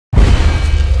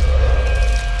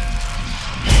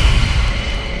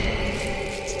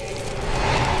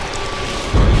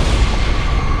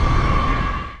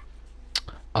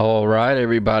All right,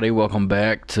 everybody, welcome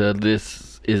back to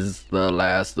This Is the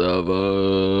Last of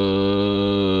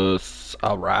Us.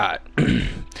 All right,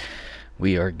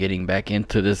 we are getting back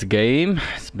into this game.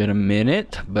 It's been a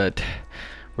minute, but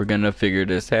we're gonna figure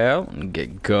this out and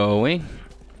get going.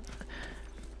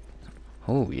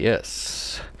 Oh,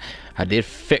 yes. I did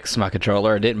fix my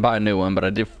controller. I didn't buy a new one, but I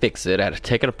did fix it. I had to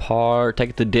take it apart,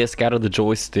 take the disc out of the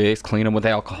joysticks, clean them with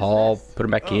alcohol, put them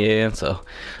back in. So,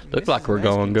 looks like we're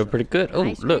going good, pretty good.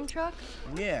 Oh, look.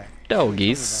 Yeah.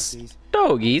 Doggies.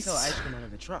 Doggies. Ice cream out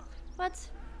of the truck. What?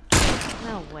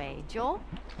 No way, Joel.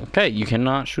 Okay, you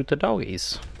cannot shoot the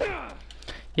doggies.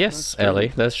 Yes,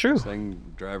 Ellie, that's true. This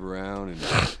thing drive around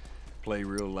and play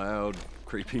real loud,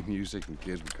 creepy music, and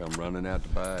kids would come running out to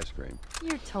buy ice cream.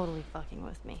 You're totally fucking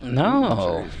with me.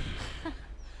 No.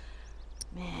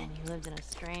 Man, you lived in a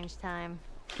strange time.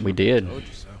 We did. Told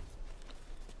you so.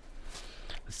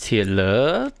 Let's hear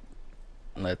love.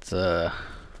 Let's go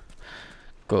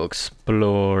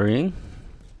exploring.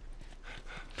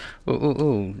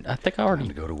 Ooh, I think I already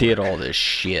did all this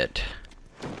shit.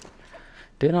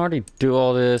 Didn't I already do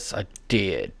all this? I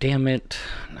did. Damn it.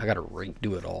 I gotta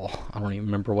redo it all. I don't even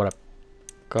remember what I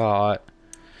got.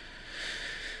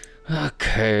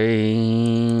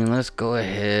 Okay, let's go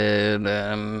ahead.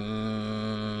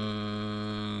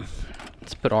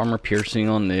 Let's put armor piercing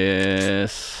on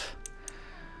this.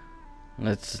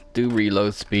 Let's do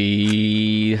reload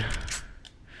speed.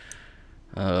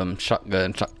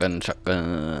 Shotgun.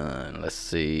 Let's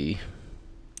see.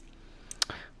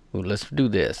 Ooh, let's do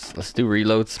this. Let's do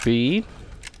reload speed.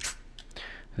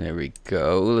 There we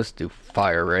go. Let's do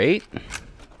fire rate.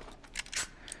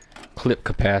 Clip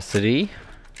capacity.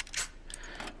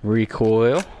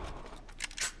 Recoil.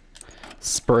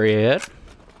 Spread.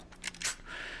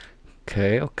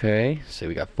 Okay. So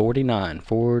we got 49.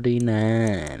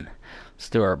 Let's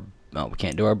do our... Oh, we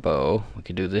can't do our bow. We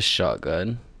can do this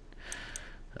shotgun.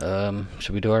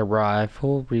 Should we do our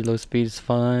rifle? Reload speed is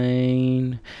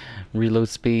fine. Reload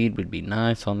speed would be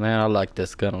nice on that. I like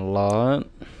this gun a lot.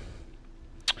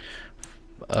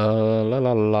 Come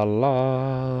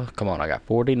on, I got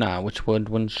 49. Which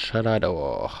one should I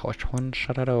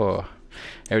do?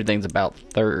 Everything's about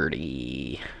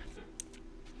 30.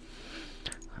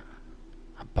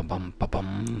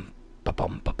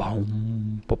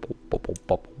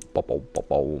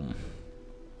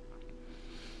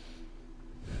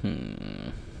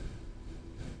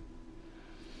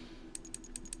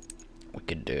 We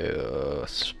could do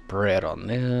spread on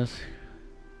this.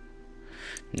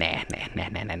 Nah.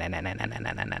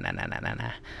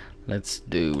 Let's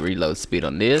do reload speed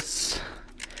on this.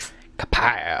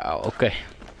 Kapow! Okay.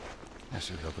 That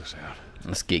should help us out.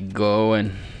 Let's get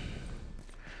going.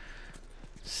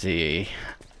 See,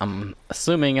 I'm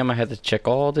assuming I'm gonna have to check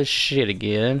all this shit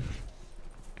again.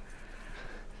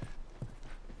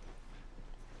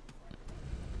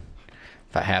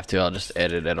 If I have to, I'll just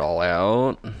edit it all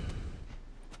out.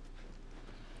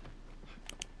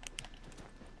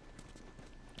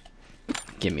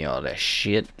 Give me all that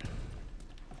shit.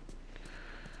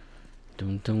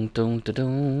 Dum.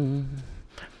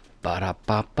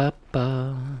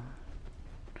 Ba-da-ba-ba-ba.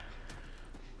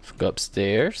 Let's go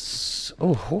upstairs.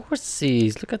 Oh,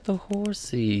 horsies. Look at the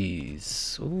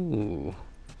horsies. Ooh.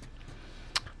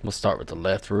 We'll start with the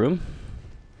left room.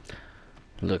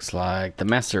 Looks like the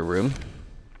master room.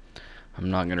 I'm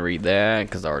not gonna read that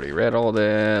because I already read all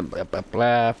that. Blah blah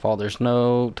blah. Father's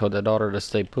note told the daughter to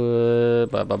stay put.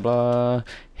 Blah blah blah.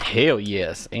 Hell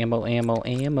yes.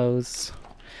 Ammos.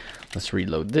 Let's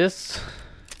reload this.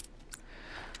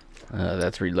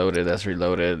 That's reloaded.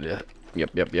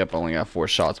 Yep. Only got 4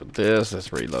 shots with this.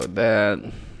 Let's reload that.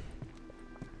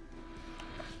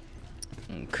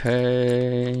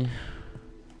 Okay.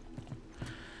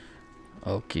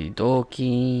 Okie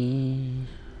dokie.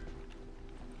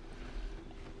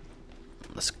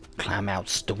 Let's climb out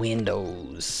the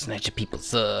windows. Snatch your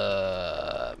peoples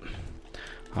up.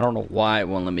 I don't know why it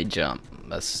won't let me jump.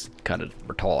 That's kind of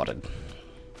retarded.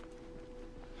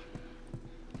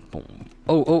 Boom.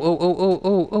 Oh,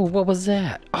 what was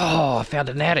that? Oh, I found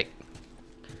an attic.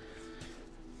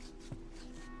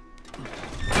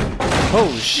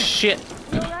 Oh, shit.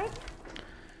 You alright?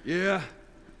 Yeah,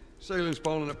 sailing's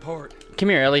falling apart. Come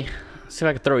here, Ellie. See if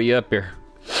I can throw you up here.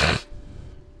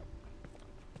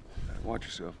 Watch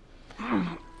yourself.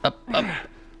 Up.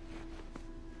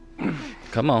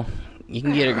 Come on. You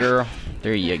can get it, girl.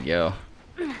 There you go.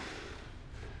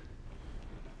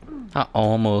 I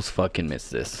almost fucking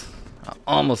missed this.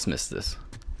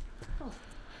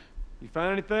 You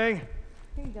find anything?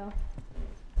 Here you go.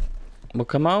 Well,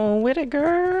 come on with it,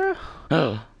 girl.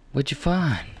 Oh, what'd you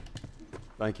find?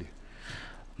 Thank you.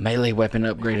 Melee weapon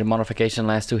upgraded modification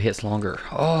lasts 2 hits longer.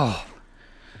 Oh.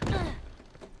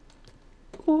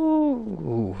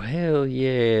 Ooh, hell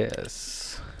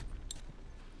yes.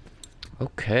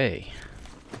 Okay.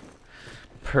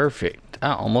 Perfect.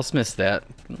 I almost missed that.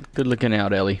 Good looking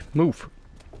out, Ellie. Move.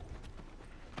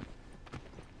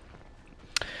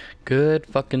 Good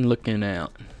fucking looking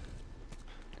out.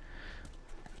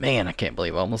 Man, I can't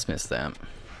believe I almost missed that.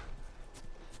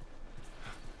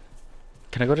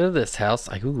 Can I go to this house?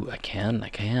 Ooh, I can.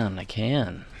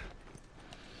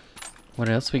 What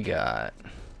else we got?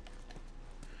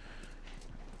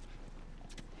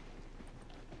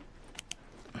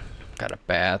 Got a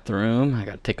bathroom. I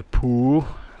gotta take a poo.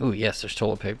 Ooh, yes, there's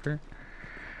toilet paper.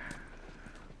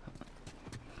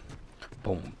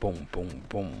 Boom, boom, boom,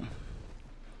 boom.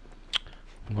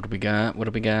 What do we got? What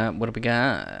do we got? What do we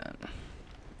got?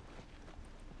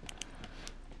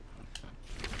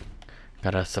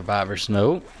 Got a survivor's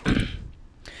note.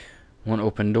 One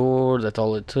open door, that's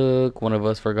all it took. One of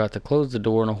us forgot to close the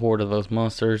door and a horde of those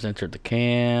monsters entered the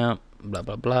camp. Blah,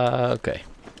 blah, blah. Okay.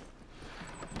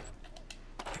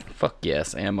 Fuck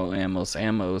yes.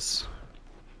 Ammos.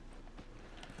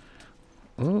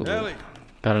 Ooh. Ellie,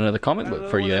 Got another comic book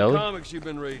for you, Ellie. Comics you've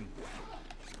been reading.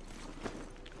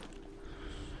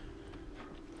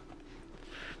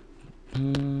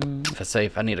 If I say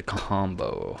if I need a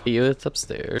combo. Yeah, it's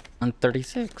upstairs. On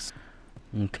 36.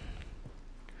 Okay.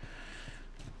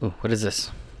 Ooh, what is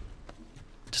this?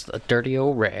 Just a dirty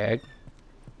old rag.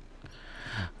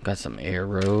 Got some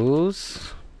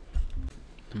arrows.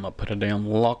 I'm gonna put a damn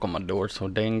lock on my door so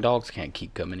dang dogs can't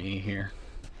keep coming in here.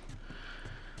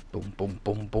 Boom, boom,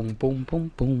 boom, boom, boom,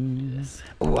 boom, boom. Yes.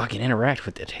 Oh, I can interact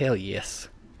with it. Hell yes.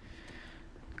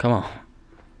 Come on.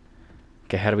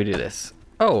 Okay, how do we do this?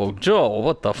 Oh, Joel,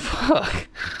 what the fuck?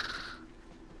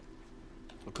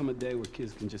 There'll come a day where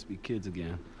kids can just be kids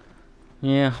again.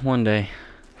 Yeah, one day.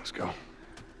 Let's go.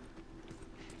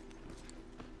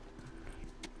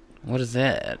 What is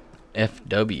that?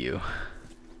 FW.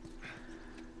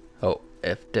 Oh,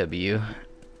 FW.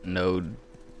 No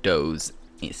does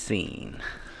seen.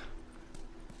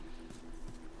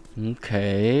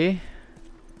 Okay.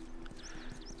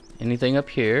 Anything up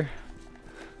here?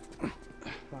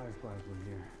 Fireflies were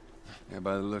here. Yeah,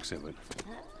 by the looks of it.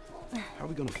 How are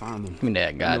we gonna find them? Give me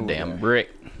that goddamn brick.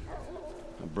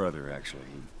 My brother, actually.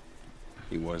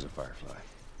 He was a firefly.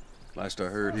 Last I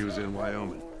heard, he was in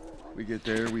Wyoming. We get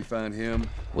there, we find him.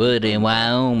 Wood in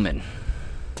Wyoming.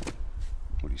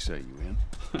 What do you say, you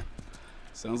in?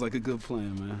 Sounds like a good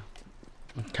plan, man.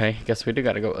 Okay, guess we do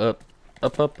gotta go up.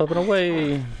 Up, and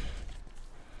away.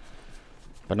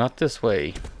 But not this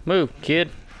way. Move,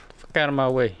 kid. Fuck out of my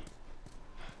way.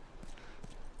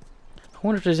 I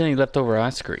wonder if there's any leftover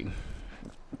ice cream.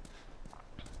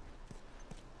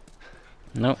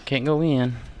 Nope, can't go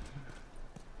in.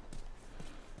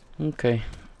 Okay.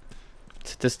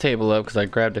 Set this table up because I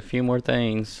grabbed a few more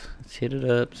things. Let's hit it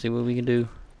up, see what we can do.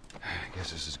 I guess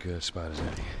this is as good a spot as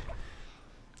any.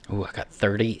 Oh, I got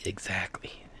 30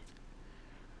 exactly.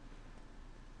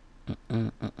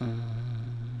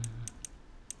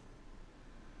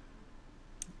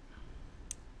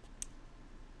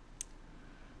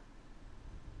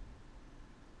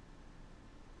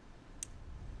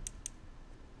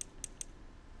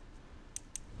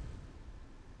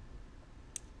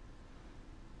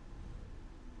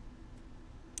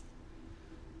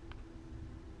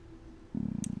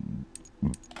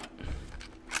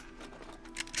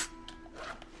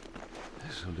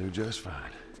 This'll do just fine.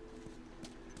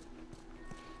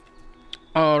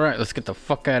 Alright, let's get the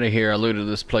fuck out of here. I looted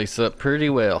this place up pretty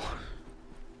well.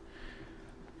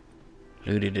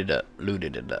 Looted it up.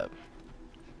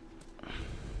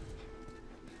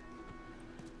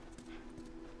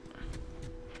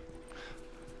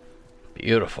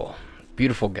 Beautiful.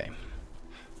 Beautiful game.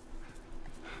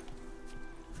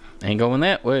 Ain't going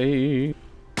that way.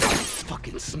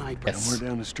 Fucking sniper. Yes. We're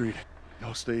down the street.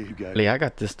 Y'all stay, you guys. Lee, I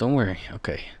got this, don't worry.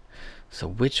 Okay. So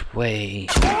which way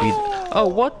should we... Oh,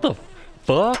 what the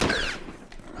fuck?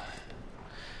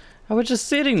 I was just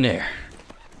sitting there.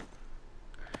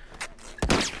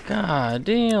 God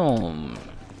damn.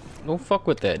 Don't fuck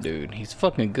with that dude. He's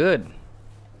fucking good.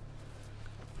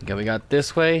 Okay, we got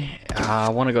this way. I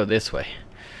want to go this way.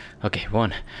 Okay,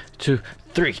 1, 2,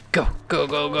 3. Go.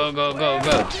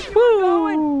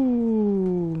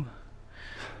 Woo!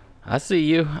 I see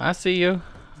you.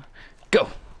 Go.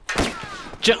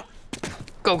 Jump.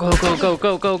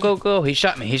 Go. He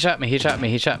shot me.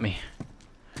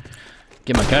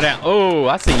 Get my gun out. Oh,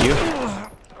 I see you.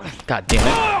 God damn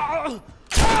it.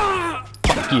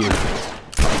 Fuck you.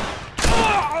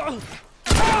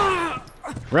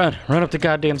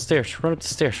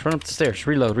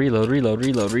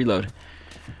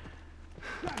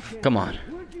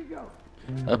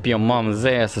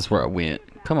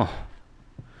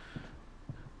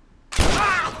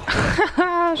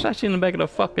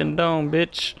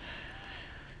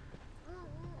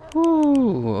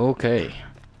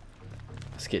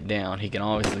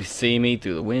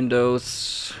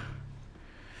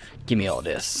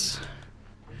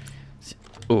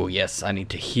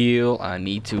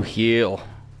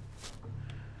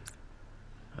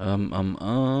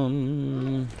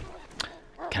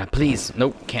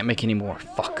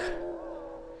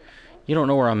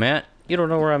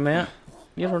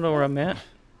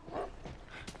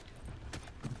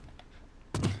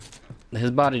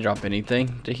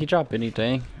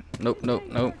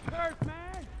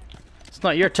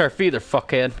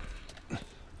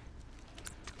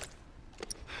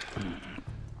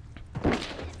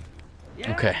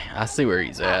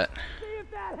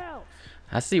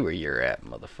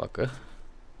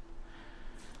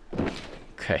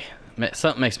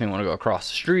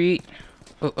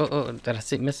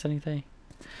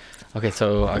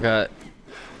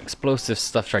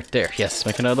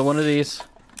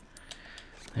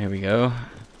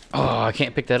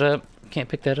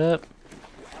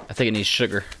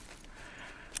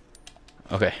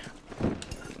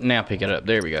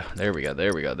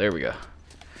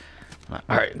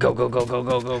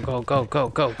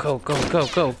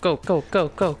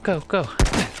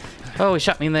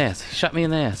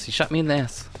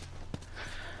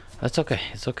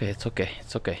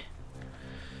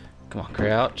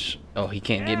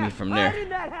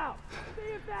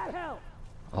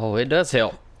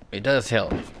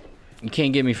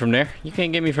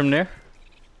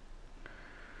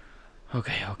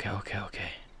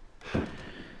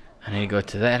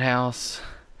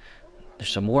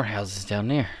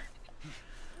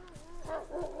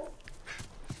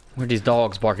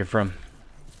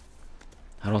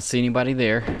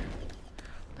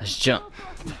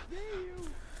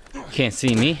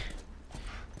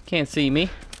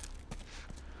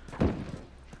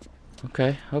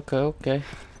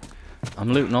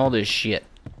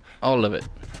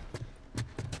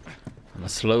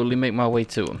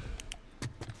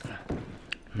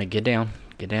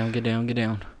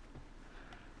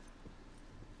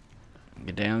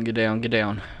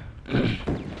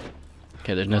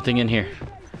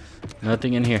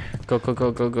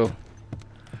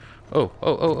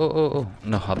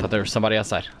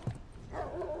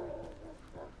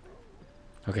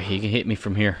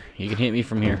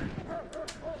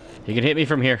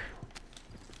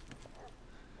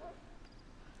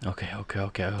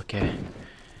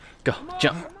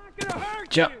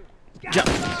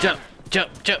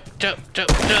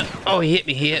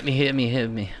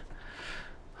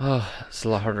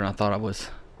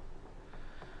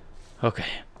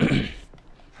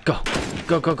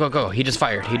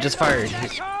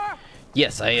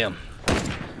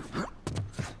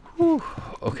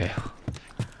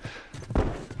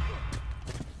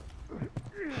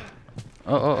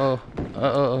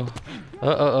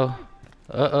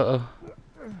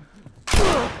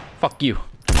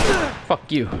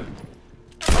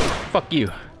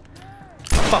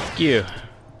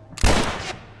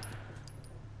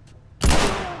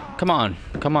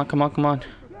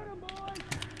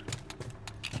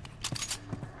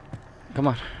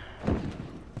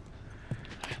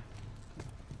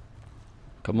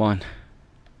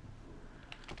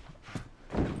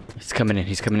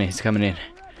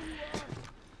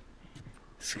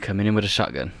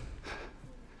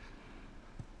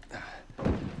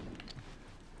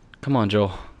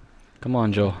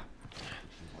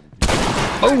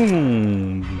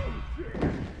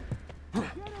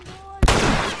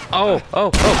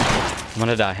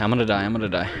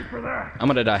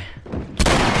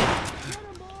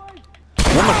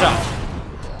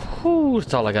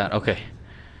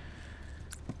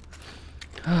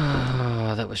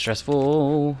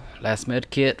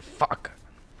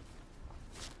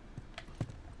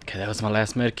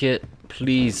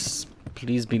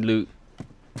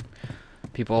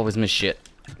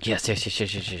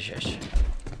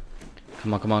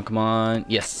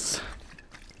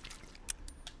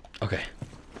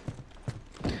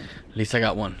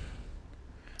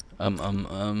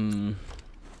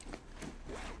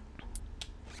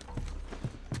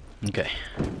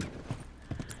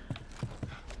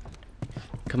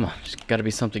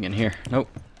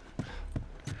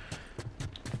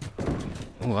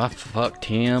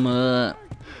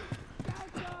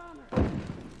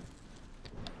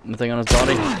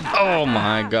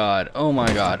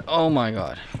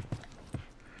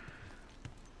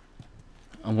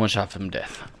 I'm one shot from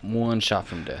death. One shot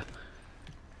from death.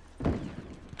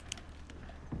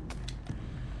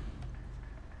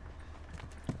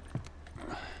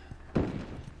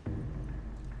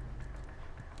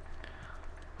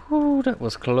 Ooh, that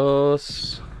was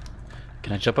close.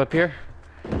 Can I jump up here?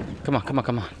 Come on, come on,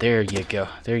 come on. There you go.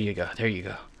 There you go. There you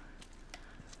go.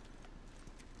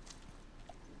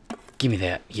 Give me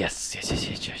that. Yes, yes, yes,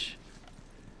 yes, yes.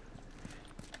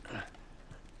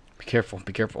 Be careful,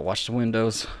 be careful. Watch the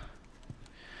windows.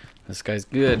 This guy's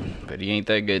good, but he ain't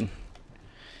that good.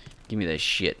 Give me that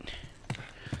shit.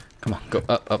 Come on, go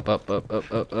up, up, up, up,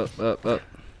 up, up, up, up, up.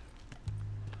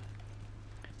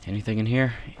 Anything in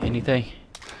here? Anything?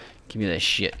 Give me that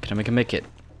shit. Can I make a make it?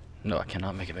 No, I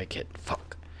cannot make a make it.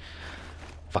 Fuck.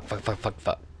 Fuck, fuck, fuck, fuck,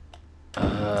 fuck.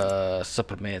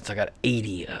 Supplements. I got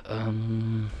 80.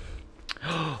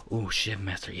 Oh, shit,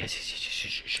 master. Yes, yes, yes,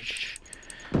 yes, yes, yes,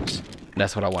 yes.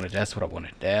 That's what I wanted. That's what I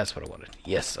wanted. That's what I wanted.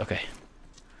 Yes, okay.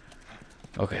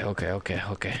 Okay, okay, okay,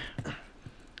 okay.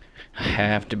 I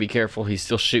have to be careful. He's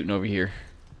still shooting over here.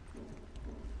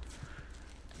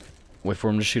 Wait for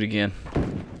him to shoot again.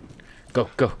 Go,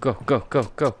 go, go, go,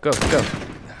 go, go, go, go.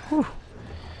 Whew.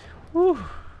 Whew.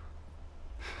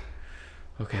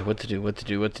 Okay, what to do, what to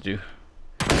do, what to do.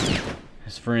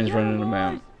 His friend's running him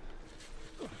out.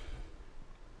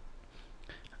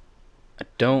 I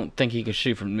don't think he can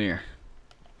shoot from there.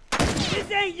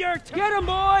 This ain't your turn. Get him,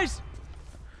 boys!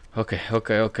 Okay,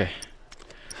 okay, okay.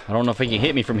 I don't know if he can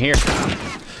hit me from here.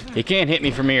 He can't hit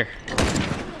me from here.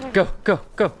 Go, go,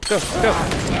 go, go,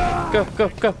 go. Go, go,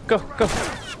 go, go, go,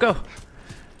 go.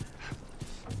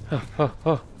 Oh, oh,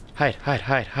 oh. Hide, hide,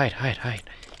 hide, hide, hide, hide.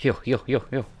 Heal, heal, heal,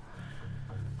 heal.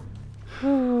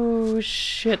 Oh,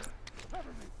 shit.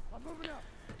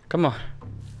 Come on.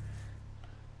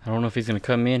 I don't know if he's gonna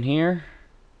come in here.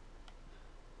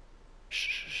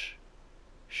 Shh.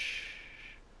 Shh.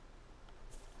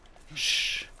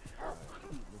 Shh.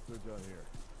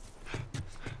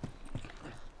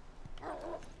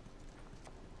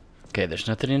 Okay, there's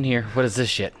nothing in here. What is this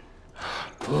shit?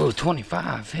 Ooh,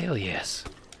 25. Hell yes.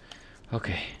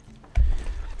 Okay.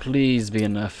 Please be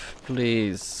enough.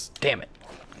 Please. Damn it.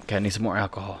 Okay, I need some more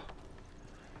alcohol.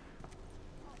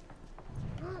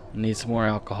 Need some more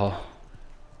alcohol.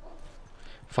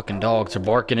 Fucking dogs are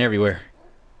barking everywhere.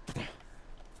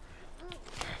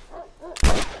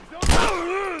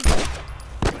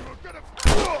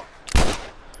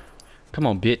 Come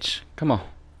on, bitch. Come on.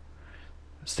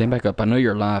 Stand back up. I know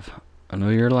you're alive. I know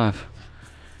you're alive.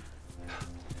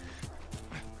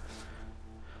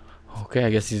 Okay, I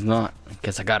guess he's not. I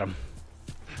guess I got him.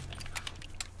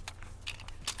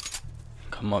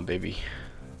 Come on, baby.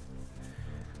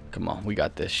 Come on, we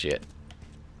got this shit.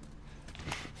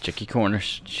 Check your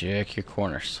corners. Check your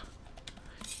corners.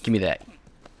 Give me that.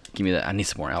 Give me that. I need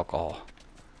some more alcohol.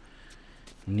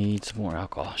 Need some more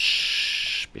alcohol.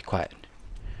 Shh. Be quiet.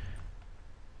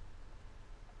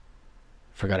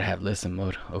 Forgot to have listen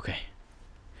mode. Okay.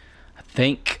 I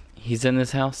think he's in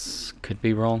this house. Could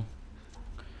be wrong.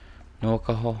 No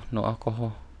alcohol. No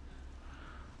alcohol.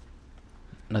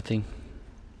 Nothing.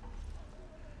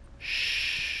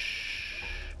 Shh.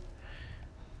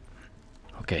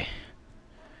 Okay.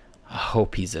 I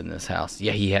hope he's in this house.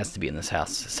 Yeah, he has to be in this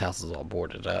house. This house is all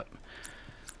boarded up.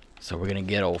 So we're gonna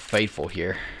get old Faithful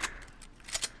here.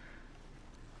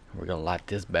 We're gonna light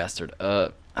this bastard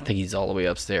up. I think he's all the way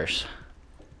upstairs.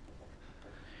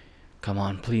 Come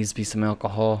on, please be some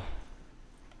alcohol.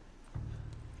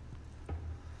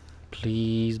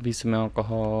 Please be some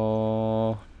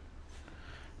alcohol.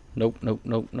 Nope, nope,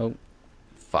 nope, nope.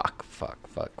 Fuck, fuck,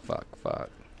 fuck, fuck, fuck.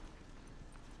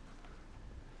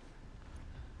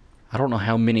 I don't know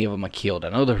how many of them I killed. I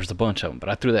know there was a bunch of them, but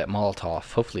I threw that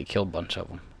Molotov. Hopefully it killed a bunch of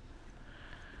them.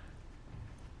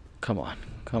 Come on.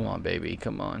 Come on, baby.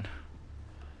 Come on.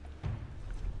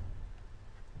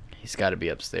 He's got to be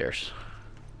upstairs.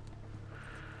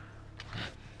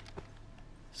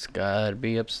 He's got to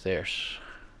be upstairs.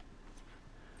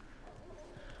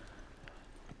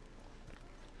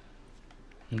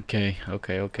 Okay,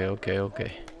 okay, okay, okay,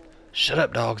 okay. Shut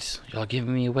up, dogs. Y'all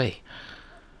giving me away.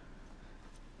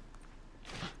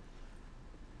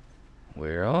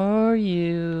 Where are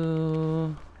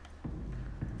you?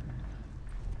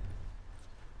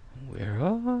 Where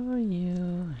are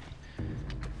you?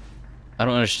 I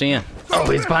don't understand. Oh,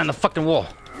 he's behind the fucking wall.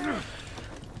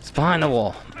 He's behind the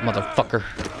wall, motherfucker.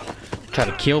 Try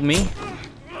to kill me?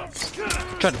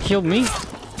 Try to kill me?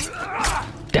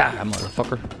 Die,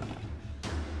 motherfucker.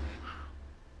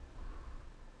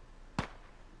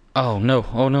 Oh no,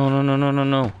 oh no, no, no, no, no,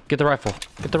 no. Get the rifle.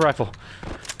 Get the rifle.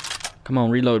 Come on,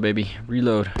 reload, baby.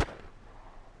 Reload.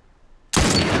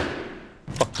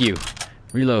 you.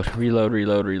 Reload, reload,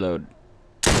 reload, reload.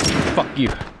 Fuck you.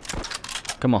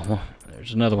 Come on.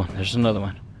 There's another one. There's another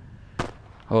one.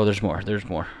 Oh, there's more. There's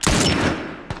more.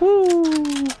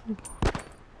 Woo!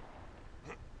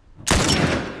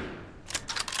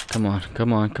 Come on,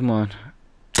 come on, come on.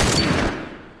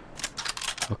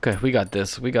 Okay, we got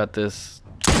this. We got this.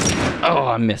 Oh,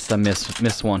 I missed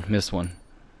one.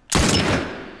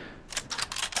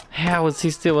 How is he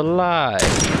still alive?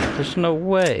 There's no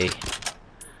way.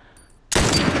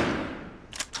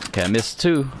 Okay, I missed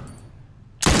 2.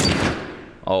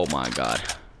 Oh my god.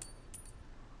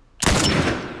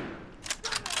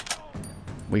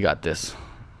 We got this.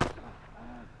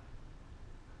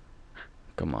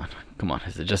 Come on, come on.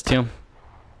 Is it just him?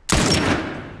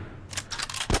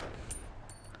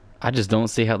 I just don't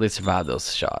see how they survive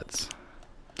those shots.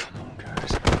 Come on,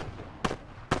 guys.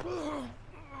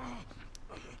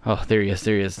 Oh, there he is,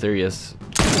 there he is, there he is.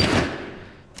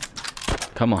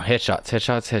 Come on, headshots,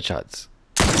 headshots, headshots.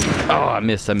 Oh, I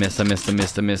missed. I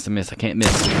can't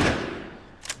miss.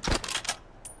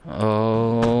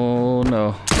 Oh,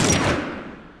 no.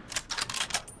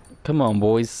 Come on,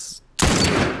 boys.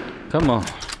 Come on.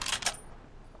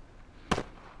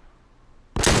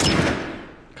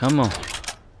 Come on.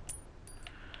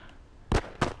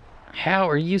 How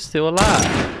are you still alive?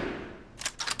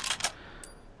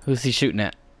 Who's he shooting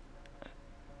at?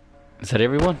 Is that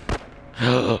everyone?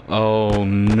 Oh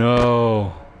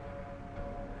no.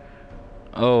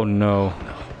 Oh no.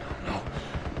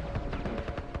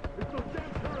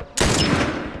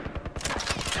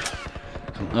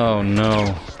 Oh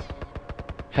no.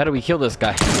 How do we kill this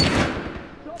guy?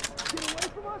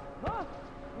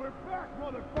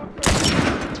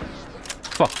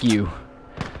 Fuck you.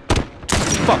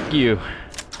 Fuck you.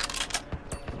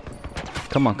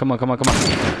 Come on, come on, come on, come on.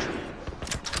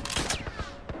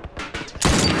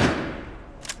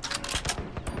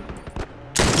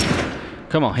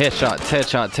 Come on, headshots,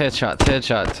 headshots, headshots,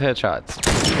 headshots, headshots.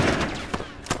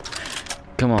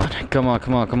 Come on, come on,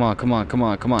 come on, come on, come on, come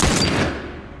on, come on.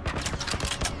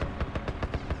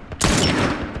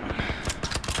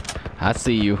 I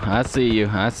see you, I see you,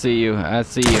 I see you, I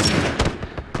see you.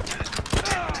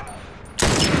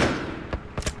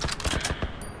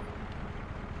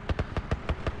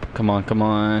 Come on, come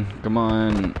on, come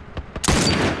on.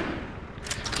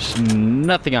 There's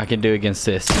nothing I can do against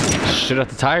this. Shoot out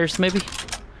the tires, maybe?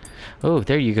 Oh,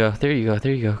 there you go, there you go,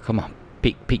 there you go. Come on.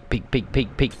 Peek, peek, peek, peek,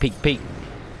 peek, peek, peek, peek.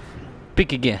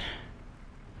 Peek again.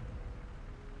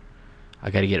 I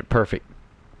gotta get it perfect.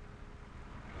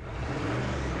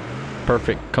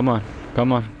 Perfect. Come on,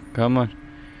 come on, come on.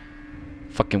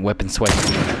 Fucking weapon sweat.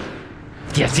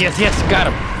 Yes, yes, yes, got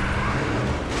him.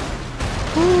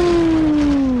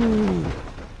 Woo.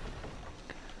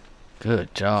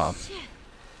 Good job. Shit.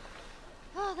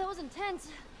 Oh, that was intense.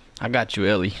 I got you,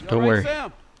 Ellie. You Don't all right, worry.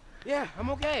 Sam? Yeah, I'm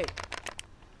okay.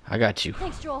 I got you.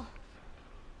 Thanks, Joel.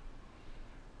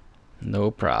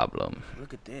 No problem.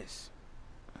 Look at this.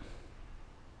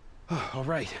 All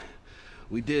right.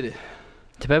 We did it.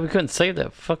 Too bad we couldn't save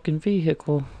that fucking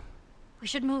vehicle. We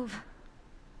should move.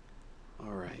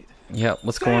 All right. Yep,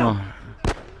 what's going on?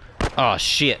 Oh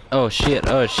shit, oh shit,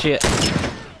 oh shit.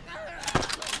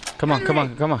 Come on, come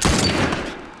on, come on.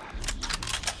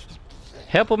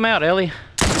 Help him out, Ellie.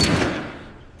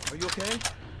 Are you okay?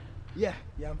 Yeah,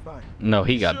 I'm fine. No,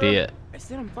 he got bit. I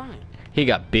said I'm fine. He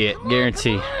got bit,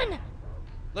 guarantee. Come on.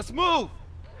 Let's move!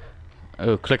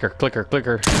 Oh, clicker, clicker,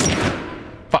 clicker.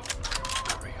 Fuck.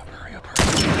 Hurry up, hurry up,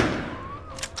 hurry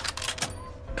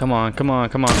up. Come on, come on,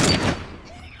 come on.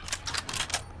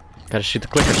 Gotta shoot the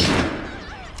clickers.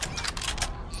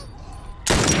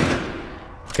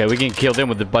 Okay, we can kill them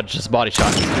with the just body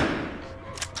shots.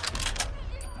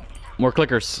 More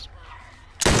clickers.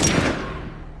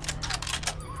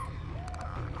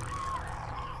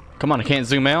 Come on, I can't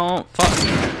zoom out. Fuck.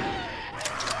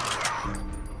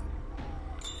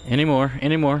 Any more,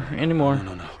 any more, any more. No,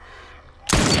 no, no.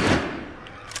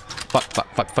 Fuck, fuck,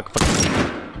 fuck, fuck,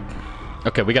 fuck.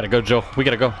 Okay, we gotta go, Joe. We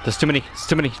gotta go. There's too many. It's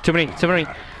too many, too many, too many.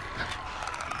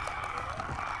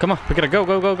 Come on, we gotta go,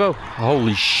 go, go, go.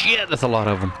 Holy shit, that's a lot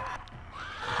of them.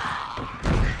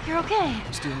 You're okay.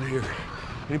 Still here.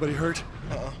 Anybody hurt?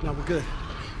 No, we're good.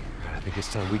 I think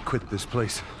it's time we quit this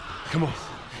place. Come on.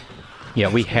 Yeah,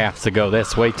 we have to go.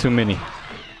 That's way too many.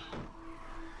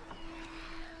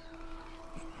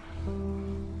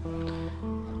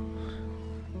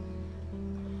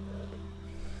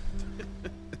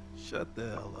 Shut the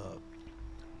hell up.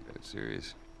 That's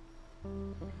serious.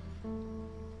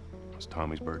 It's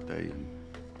Tommy's birthday, and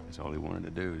that's all he wanted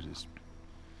to do is just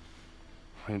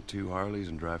rent 2 Harleys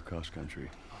and drive cross country.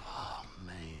 Oh,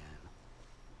 man.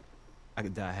 I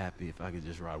could die happy if I could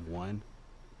just ride one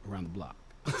around the block.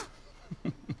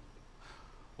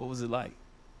 What was it like? It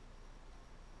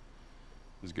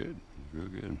was good. It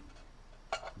was real good.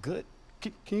 Good.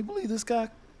 Can you believe this guy?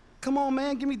 Come on,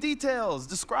 man, give me details.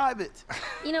 Describe it.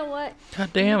 You know what?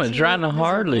 God damn, it's riding a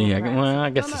Harley. Well, I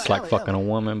guess No, it's like Ellie, fucking a Ellie.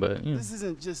 woman, but you know. This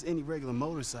isn't just any regular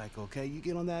motorcycle, okay? You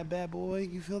get on that bad boy,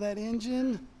 you feel that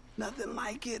engine? Nothing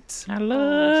like it. I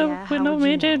love yeah, when how no would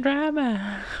you midget know?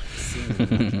 driver. Seen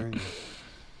it in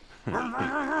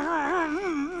my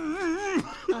dream.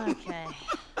 Okay.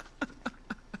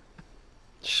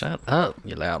 Shut up,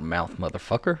 you loudmouth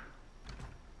motherfucker.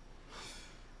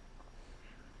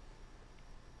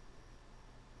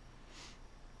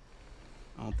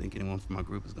 I don't think anyone from my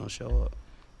group is gonna show up.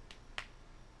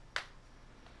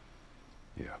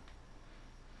 Yeah.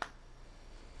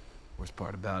 Worst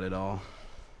part about it all,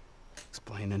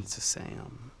 explaining to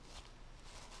Sam.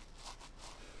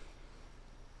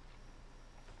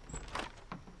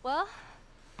 Well,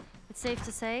 it's safe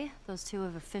to say those two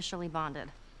have officially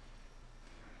bonded.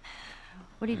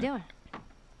 What are you doing?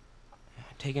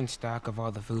 Taking stock of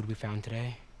all the food we found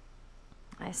today.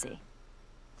 I see.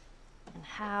 And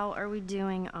how are we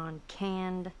doing on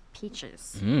canned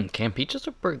peaches? Canned peaches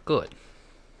are pretty good.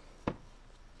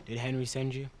 Did Henry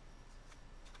send you?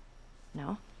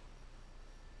 No?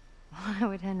 Why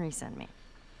would Henry send me?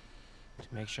 To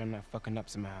make sure I'm not fucking up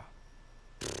somehow.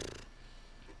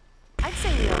 I'd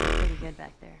say we all did pretty good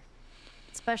back there.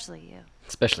 Especially you.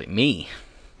 Especially me.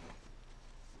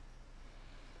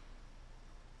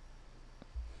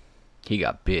 He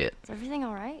got bit. Is everything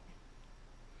alright?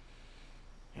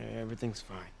 Yeah, everything's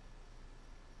fine.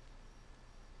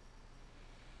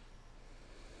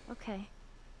 Okay.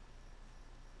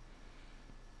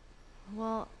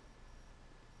 Well,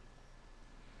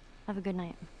 have a good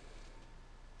night.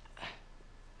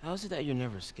 How is it that you're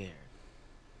never scared?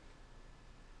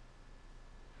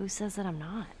 Who says that I'm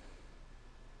not?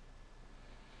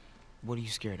 What are you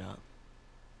scared of?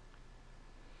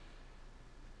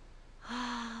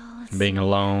 Let's Being see.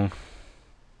 alone.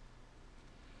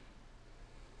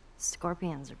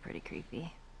 Scorpions are pretty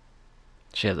creepy.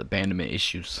 She has abandonment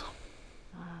issues.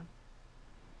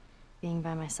 Being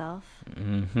by myself,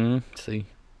 See?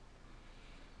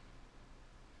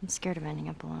 I'm scared of ending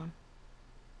up alone.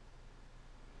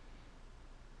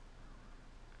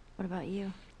 What about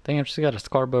you? Damn, she's got a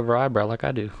scar above her eyebrow like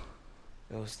I do.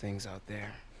 Those things out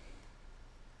there.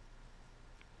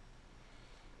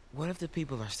 What if the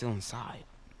people are still inside?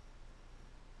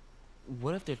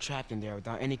 What if they're trapped in there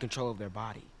without any control of their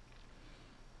body?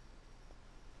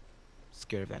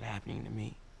 Scared of that happening to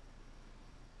me.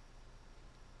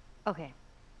 Okay.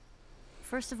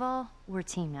 First of all, we're a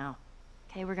team now.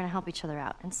 Okay, we're gonna help each other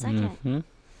out. And second,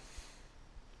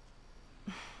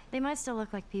 they might still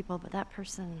look like people, but that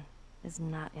person is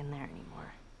not in there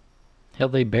anymore. Hell,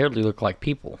 they barely look like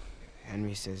people.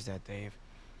 Henry says that they've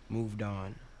moved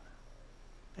on.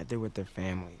 That they're with their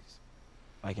families.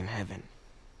 Like in heaven.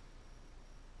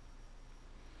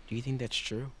 Do you think that's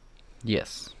true?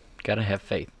 Yes. Gotta have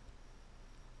faith.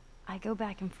 I go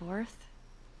back and forth.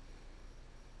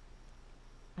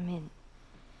 I mean,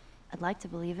 I'd like to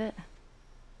believe it.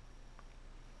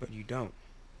 But you don't.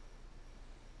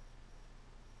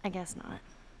 I guess not.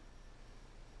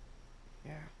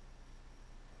 Yeah.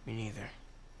 Me neither.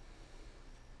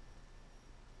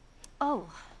 Oh.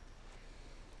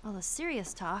 All the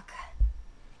serious talk.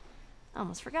 I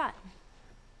almost forgot.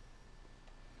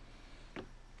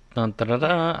 Dun, da, da,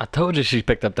 da. I told you she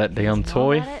picked up that damn If you know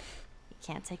toy. about it, you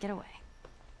can't take it away.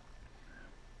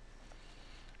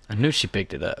 I knew she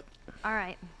picked it up. All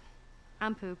right.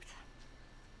 I'm pooped.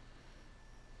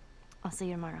 I'll see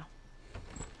you tomorrow.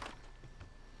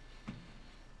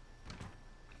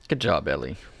 Good job,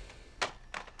 Ellie.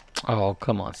 Oh,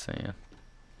 come on, Sam.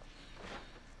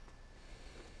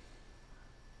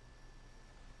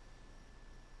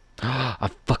 I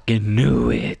fucking knew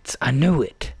it. I knew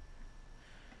it.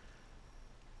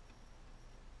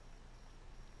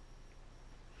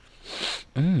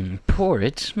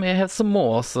 Porridge. May I have some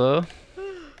more, sir?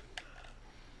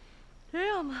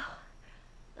 Damn.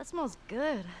 That smells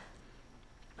good.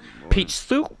 Peach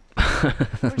soup.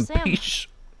 Where's Sam? Peach.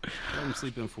 Let him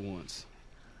sleep in for once.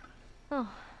 Oh.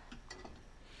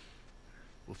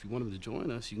 Well, if you want him to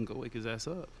join us, you can go wake his ass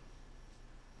up.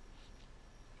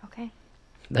 Okay.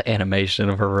 The animation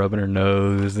of her rubbing her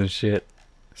nose and shit.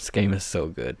 This game is so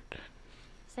good.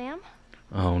 Sam?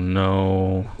 Oh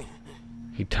no.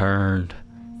 He turned.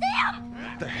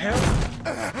 The hell?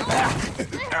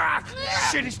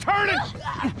 Shit, he's turning!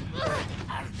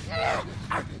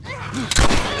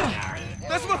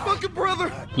 That's my fucking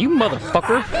brother! You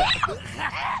motherfucker.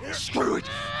 Screw it.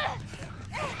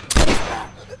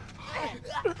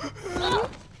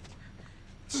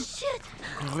 Shit!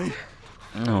 Chloe?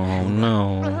 Oh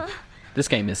no. This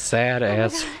game is sad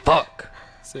as fuck.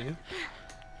 Sam?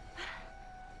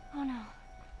 Oh no.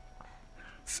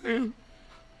 Sam?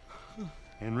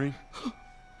 Henry?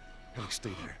 Henry,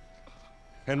 stay there.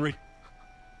 Henry?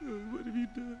 What have you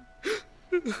done?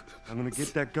 I'm gonna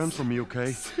get that gun from you,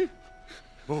 okay?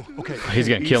 Oh, okay. He's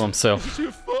gonna kill Easy. himself. It's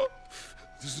your fault.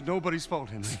 This is nobody's fault,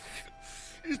 Henry.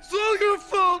 It's all your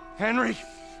fault. Henry!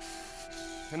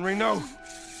 Henry, no!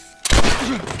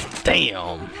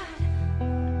 Damn.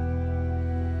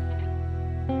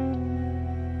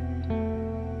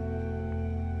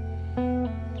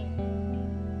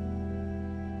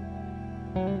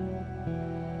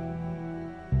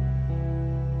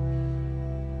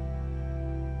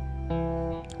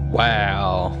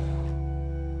 Wow.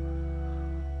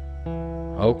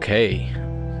 Okay.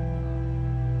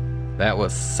 That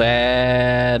was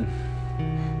sad.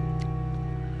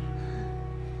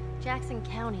 Jackson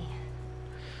County.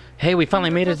 Hey, we finally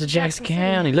We're made it close to to Jackson Jackson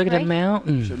County. City, Look at the right? Shouldn't be more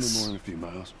mountains. than a few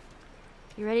miles.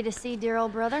 You ready to see dear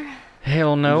old brother?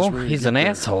 Hell I'm no, just ready to he's get an there.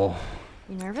 asshole.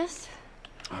 You nervous?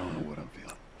 I don't know what I'm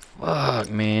feeling. Fuck,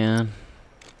 man.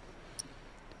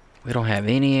 We don't have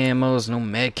any ammos, no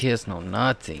med kits, no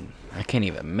nothing. I can't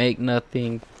even make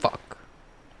nothing. Fuck.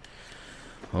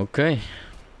 Okay.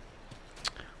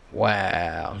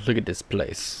 Wow, look at this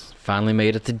place. Finally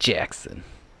made it to Jackson.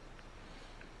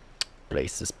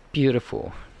 Place is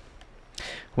beautiful.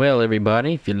 Well,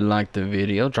 everybody, if you liked the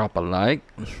video, drop a like,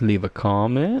 leave a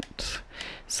comment,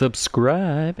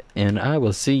 subscribe, and I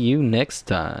will see you next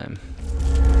time.